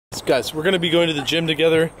Guys, we're going to be going to the gym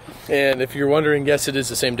together, and if you're wondering, yes, it is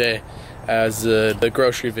the same day as the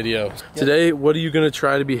grocery video. Yep. Today, what are you going to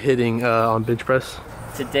try to be hitting on bench press?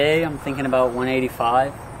 Today, I'm thinking about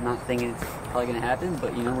 185. I'm not thinking it's probably going to happen,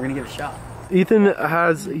 but you know, we're going to give it a shot. Ethan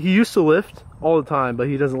he used to lift all the time, but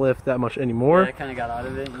he doesn't lift that much anymore. Yeah, I kind of got out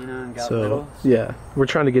of it, you know, and got little. So. Yeah, we're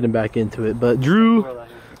trying to get him back into it, but Drew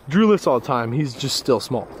lifts all the time. He's just still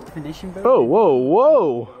small. Definition, bro. Oh,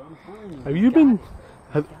 whoa. Have you been...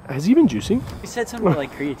 Has he been juicing? He said something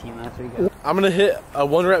like creatine last week. I'm going to hit a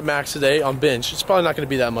 1 rep max today on bench. It's probably not going to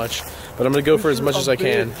be that much, but I'm going to go for as much as I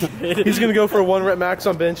can. He's going to go for a 1 rep max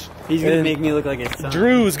on bench. He's going to make me look like his son.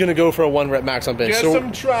 Drew is going to go for a 1 rep max on bench. Guess so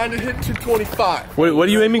I'm trying to hit 225. What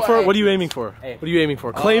are you aiming for? What are you aiming for? Hey. What are you aiming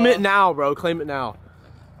for? Claim it now, bro. Claim it now.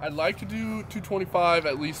 I'd like to do 225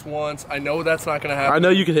 at least once. I know that's not going to happen. I know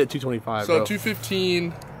you can hit 225, so bro.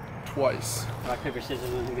 215 twice. Rock, paper, scissors,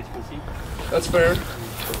 who gets front seat? That's fair.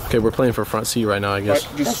 Okay, we're playing for front seat right now, I guess.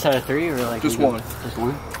 That's out of 3 or like just one. Just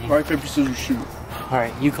one? Yeah. Rock, paper, scissors, shoot.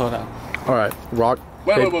 Alright, you call it out. Alright, rock.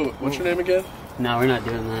 Wait. What's your name again? No, we're not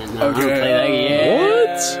doing that. No, okay. I don't play that.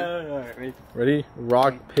 Yeah. What? Alright, ready? Ready?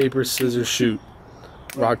 Rock, paper, scissors, shoot.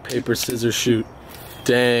 Rock, paper, scissors, shoot.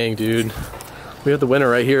 Dang, dude. We have the winner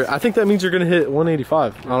right here. I think that means you're gonna hit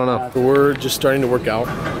 185. I don't know. We're just starting to work out.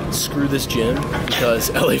 Screw this gym because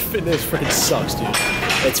LA Fitness Friends sucks, dude.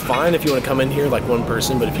 It's fine if you want to come in here like one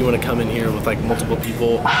person, but if you want to come in here with like multiple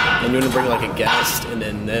people and you want to bring like a guest and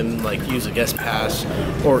then them like use a guest pass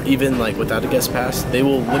or even like without a guest pass, they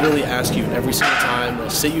will literally ask you every single time. They'll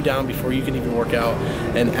sit you down before you can even work out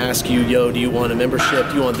and ask you, yo, do you want a membership?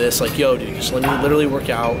 Do you want this? Like, yo, dude, just let me literally work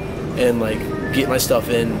out and like get my stuff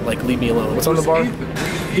in, like leave me alone. What's on the bar?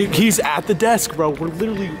 He's at the desk, bro. We're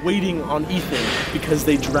literally waiting on Ethan because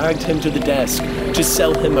they dragged him to the desk to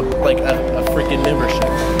sell him a freaking membership.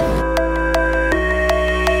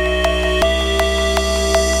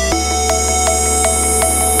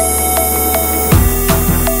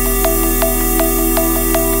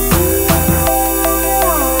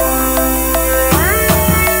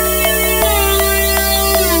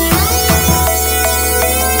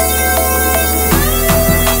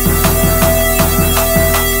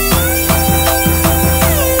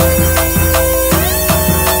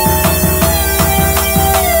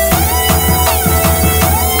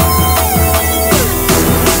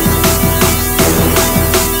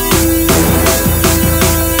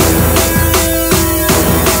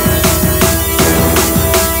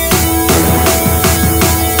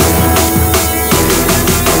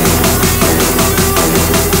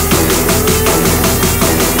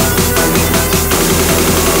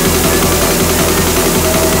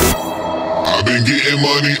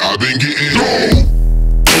 Money, I've been getting dough.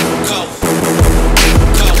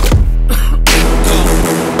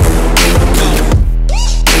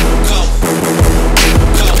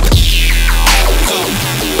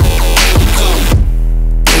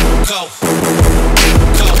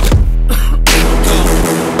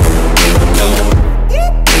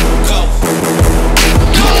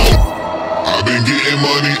 I've been getting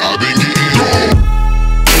money, I've been getting dough.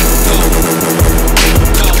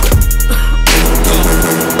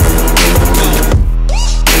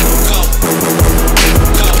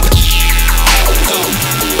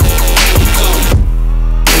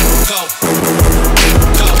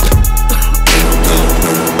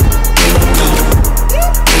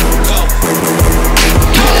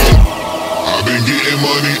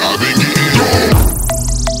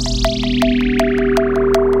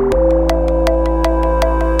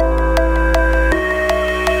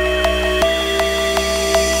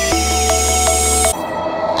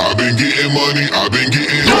 Money, I've been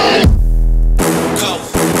getting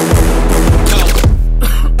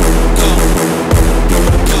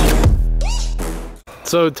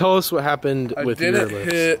So tell us what happened with your lifts. I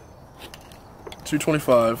didn't hit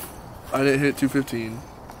 225. I didn't hit 215.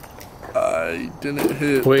 I didn't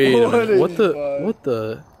hit. Wait a minute. What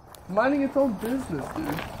the? Minding its own business,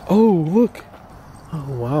 dude. Oh, look. Oh,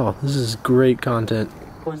 wow. This is great content.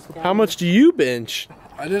 How much do you bench?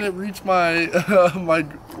 I didn't reach my,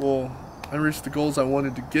 I reached the goals I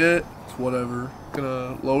wanted to get. It's whatever.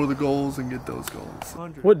 Gonna lower the goals and get those goals.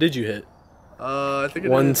 What did you hit? I think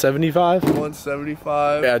 175?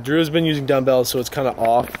 175. Yeah, Drew has been using dumbbells, so it's kind of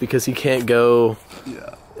off because he can't go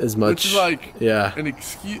as much. Which is like an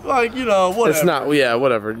excuse, like, you know, whatever. It's not,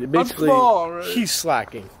 whatever. Basically, I'm small, right? He's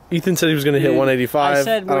slacking. Ethan said he was going to hit 185. I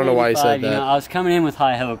said 185. I don't know why he said that. You know, I was coming in with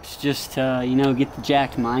high hopes just to, you know, get the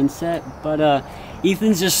jacked mindset. But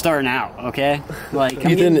Ethan's just starting out, okay? Like,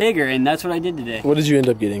 I'm getting bigger, and that's what I did today. What did you end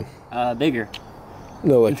up getting? Bigger.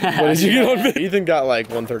 No, like, what did you get on? Ethan got like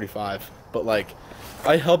 135, but like,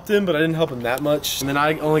 I helped him, but I didn't help him that much. And then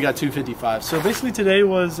I only got 255. So basically today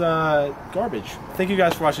was garbage. Thank you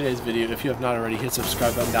guys for watching today's video. If you have not already, hit the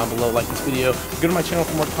subscribe button down below, like this video. Go to my channel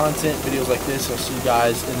for more content, videos like this. I'll see you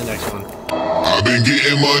guys in the next one. I've been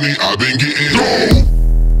getting money, I've been getting